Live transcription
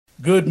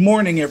Good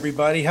morning,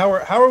 everybody. How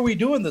are we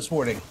doing this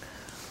morning?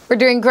 We're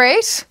doing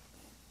great.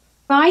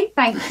 Fine,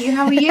 thank you.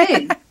 How are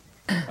you?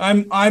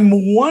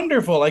 I'm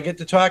wonderful. I get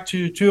to talk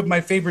to two of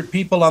my favorite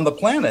people on the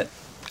planet,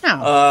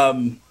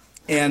 Oh,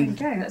 and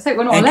Okay, let's hope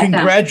we're not a and letdown.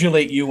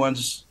 congratulate you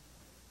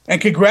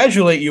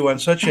on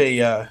such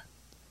a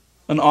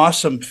an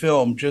awesome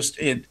film.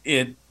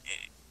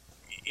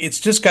 It's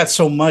just got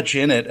so much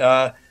in it.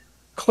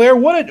 Claire,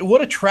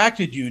 what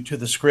attracted you to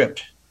the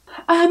script?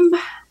 Um,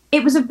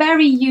 it was a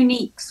very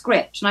unique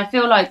script, and I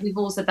feel like we've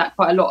all said that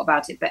quite a lot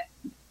about it, but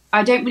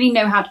I don't really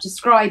know how to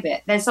describe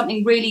it. There's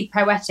something really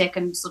poetic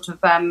and sort of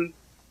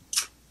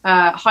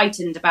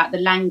heightened about the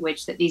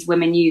language that these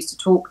women use to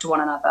talk to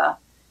one another.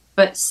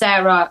 But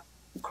Sarah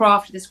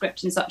crafted the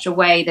script in such a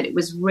way that it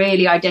was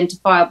really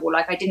identifiable.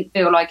 Like, I didn't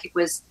feel like it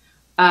was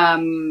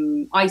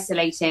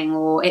isolating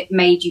or it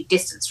made you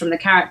distance from the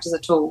characters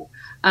at all.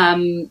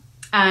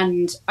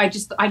 And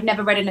I'd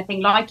never read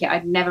anything like it.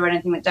 I'd never read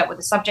anything that dealt with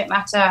the subject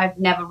matter. I've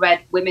never read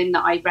women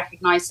that I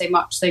recognise so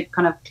much, so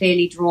kind of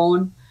clearly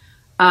drawn.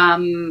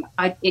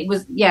 It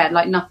was,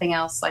 like nothing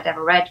else I'd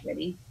ever read,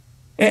 really.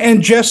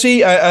 And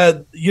Jessie,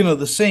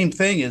 the same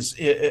thing is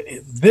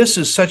this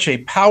is such a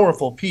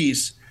powerful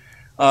piece.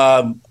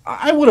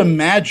 I would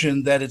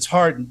imagine that it's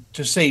hard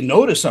to say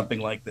no to something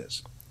like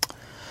this.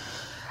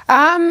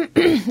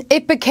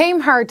 it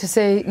became hard to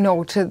say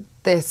no to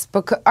this,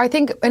 because I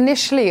think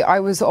initially I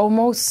was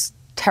almost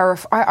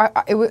terrified.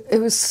 It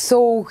was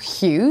so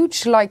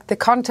huge. Like, the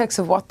context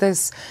of what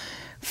this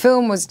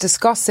film was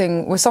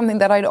discussing was something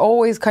that I'd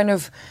always kind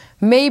of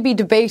maybe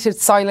debated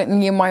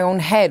silently in my own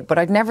head, but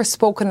I'd never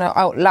spoken it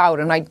out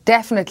loud, and I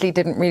definitely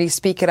didn't really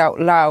speak it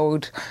out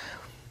loud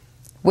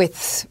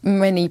with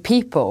many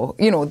people,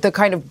 the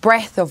kind of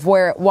breadth of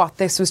what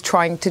this was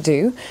trying to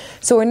do.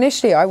 So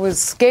initially I was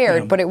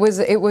scared, but it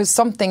was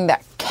something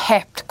that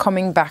kept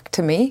coming back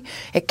to me.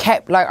 It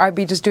kept, like, I'd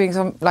be just doing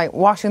some, like,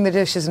 washing the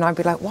dishes, and I'd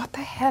be like, what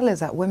the hell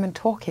is that women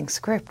talking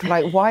script?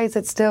 Like, why is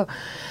it still?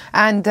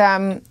 And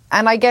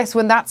I guess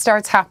when that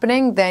starts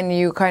happening, then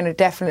you kind of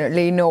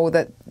definitely know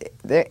that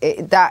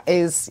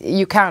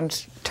you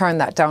can't turn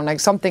that down. Like,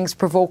 something's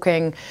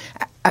provoking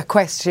a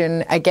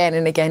question again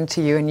and again to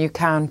you, and you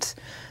can't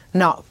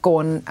not go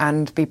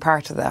and be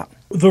part of that.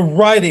 The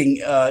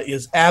writing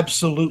is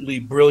absolutely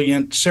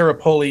brilliant. Sarah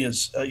Polley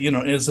is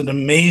an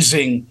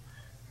amazing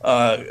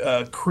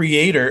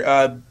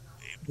creator.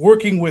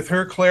 Working with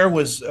her, Claire,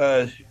 was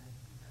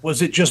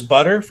it just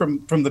butter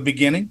from the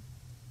beginning?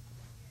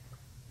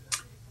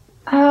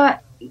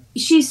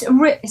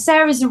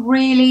 Sarah's a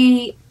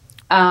really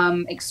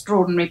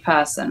extraordinary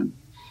person.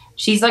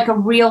 She's like a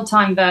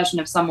real-time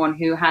version of someone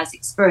who has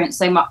experienced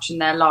so much in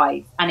their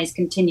life and is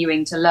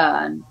continuing to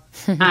learn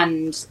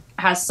and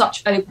has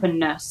such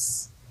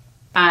openness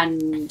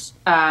and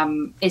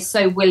is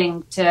so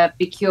willing to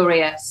be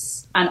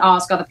curious and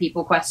ask other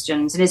people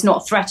questions and is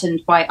not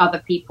threatened by other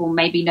people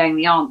maybe knowing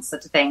the answer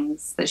to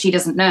things that she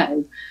doesn't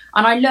know.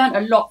 And I learned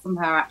a lot from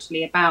her,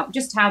 actually, about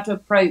just how to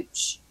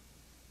approach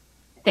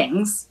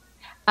things,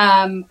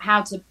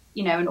 how to,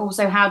 and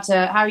also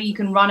how you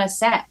can run a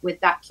set with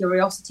that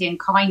curiosity and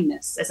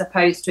kindness, as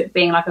opposed to it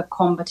being like a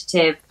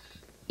competitive,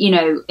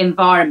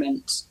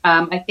 environment.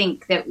 I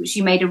think that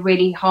she made a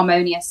really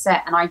harmonious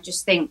set, and I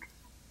just think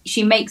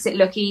she makes it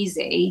look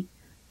easy,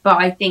 but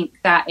I think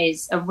that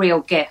is a real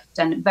gift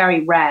and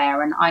very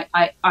rare. And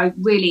I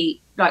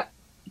really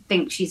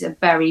think she's a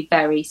very,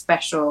 very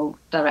special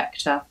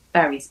director,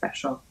 very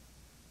special.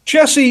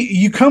 Jessie,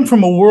 you come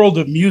from a world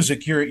of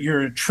music.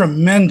 You're a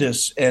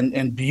tremendous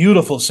and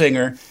beautiful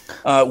singer.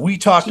 We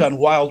talked on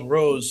Wild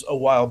Rose a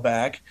while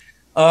back.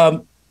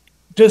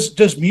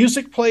 Does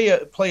music play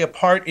a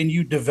part in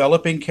you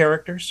developing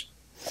characters?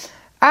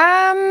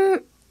 Yeah,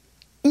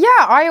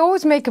 I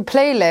always make a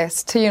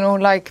playlist to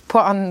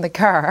put on the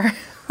car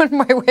on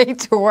my way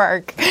to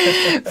work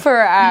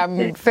for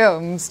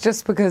films,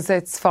 just because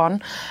it's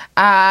fun.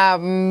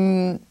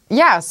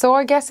 Yeah, so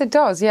I guess it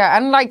does. Yeah,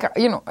 and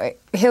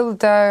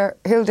Hilda,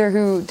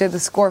 who did the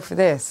score for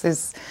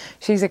this,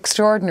 she's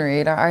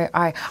extraordinary.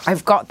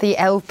 I've got the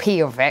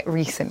LP of it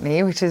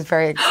recently, which is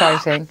very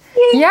exciting.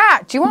 Yeah,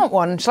 do you want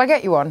one? Shall I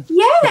get you one?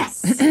 Yes.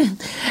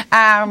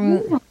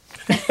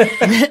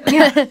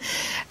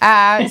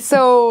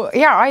 So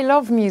yeah, I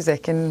love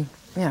music, and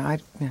I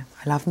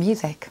love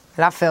music.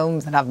 I love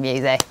films. I love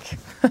music.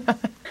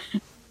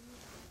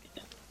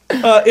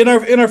 In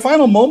our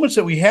final moments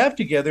that we have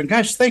together, and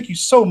guys, thank you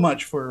so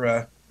much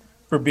for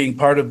being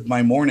part of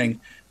my morning.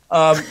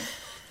 What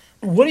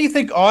do you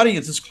think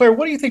audiences, Claire?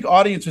 What do you think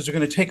audiences are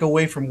going to take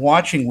away from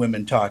watching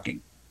women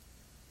talking?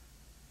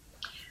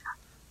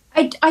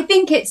 I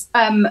think it's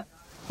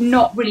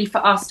not really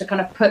for us to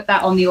kind of put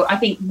that on the. I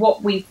think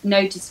what we've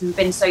noticed and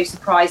been so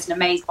surprised and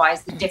amazed by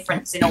is the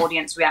difference in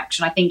audience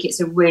reaction. I think it's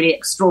a really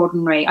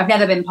extraordinary. I've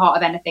never been part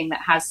of anything that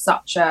has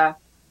such a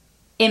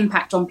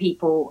impact on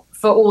people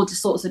for all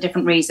sorts of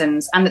different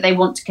reasons, and that they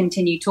want to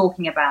continue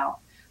talking about.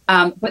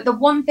 But the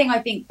one thing I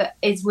think that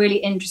is really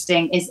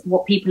interesting is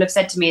what people have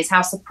said to me is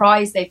how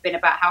surprised they've been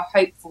about how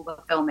hopeful the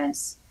film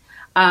is.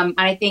 And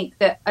I think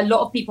that a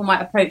lot of people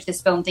might approach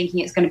this film thinking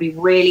it's going to be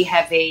really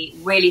heavy,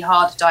 really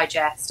hard to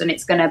digest, and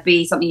it's going to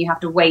be something you have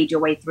to wade your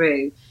way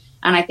through.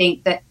 And I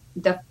think that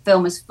the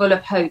film is full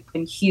of hope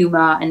and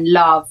humour and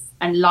love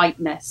and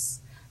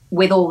lightness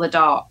with all the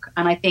dark.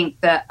 And I think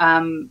that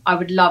I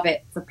would love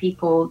it for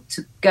people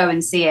to go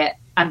and see it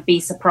and be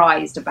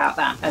surprised about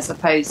that, as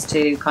opposed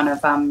to kind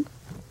of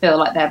feel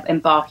like they're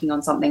embarking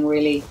on something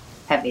really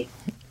heavy.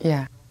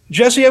 Yeah.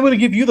 Jessie, I'm going to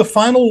give you the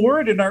final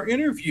word in our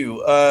interview.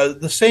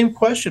 The same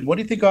question. What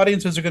do you think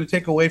audiences are going to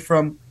take away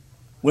from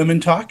Women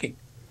Talking?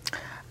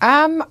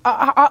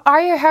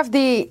 I have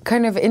the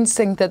kind of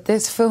instinct that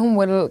this film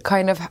will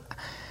kind of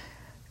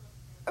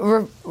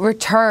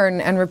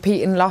return and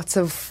repeat in lots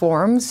of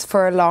forms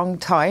for a long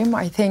time.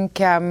 I think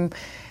it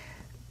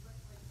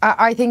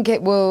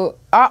will.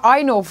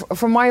 I know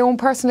from my own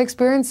personal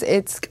experience,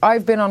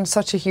 I've been on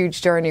such a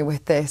huge journey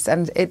with this,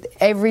 and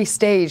every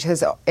stage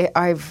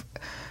I've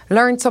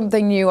learned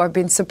something new. I've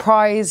been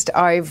surprised.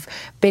 I've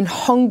been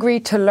hungry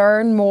to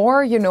learn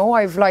more.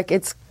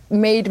 It's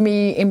made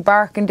me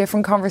embark in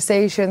different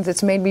conversations.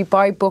 It's made me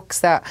buy books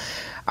that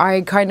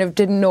I kind of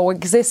didn't know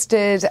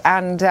existed,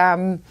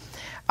 and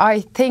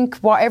I think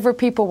whatever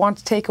people want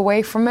to take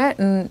away from it,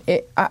 and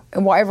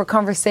whatever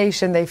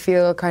conversation they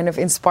feel kind of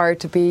inspired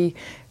to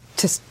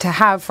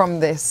have from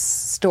this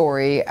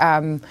story,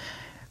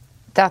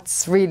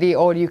 that's really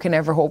all you can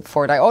ever hope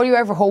for. Like, all you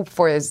ever hope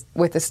for is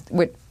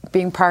with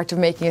being part of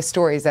making a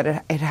story is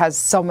that it has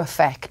some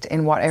effect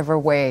in whatever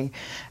way,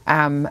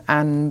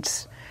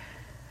 and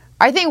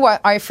I think what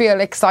I feel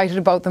excited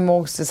about the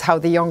most is how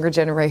the younger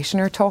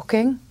generation are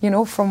talking,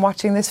 from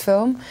watching this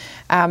film,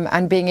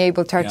 and being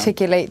able to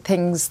articulate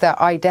things that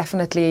I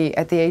definitely,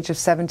 at the age of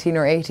 17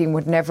 or 18,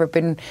 would never have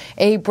been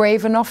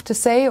brave enough to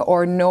say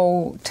or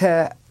know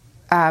to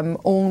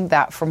own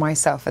that for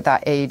myself at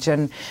that age.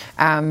 And,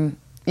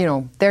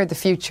 they're the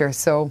future,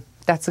 so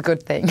that's a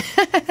good thing.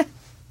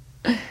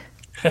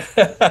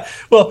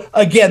 Well,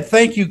 again,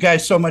 thank you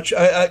guys so much.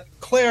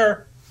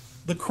 Claire,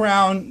 The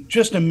Crown,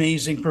 just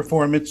amazing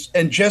performance.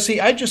 And Jessie,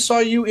 I just saw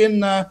you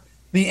in the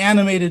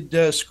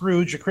animated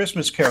Scrooge, A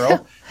Christmas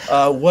Carol.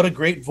 What a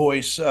great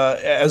voice,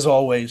 as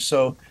always.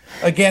 So,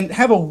 again,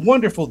 have a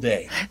wonderful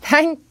day.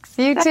 Thanks,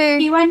 you too.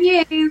 Thank you and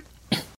you.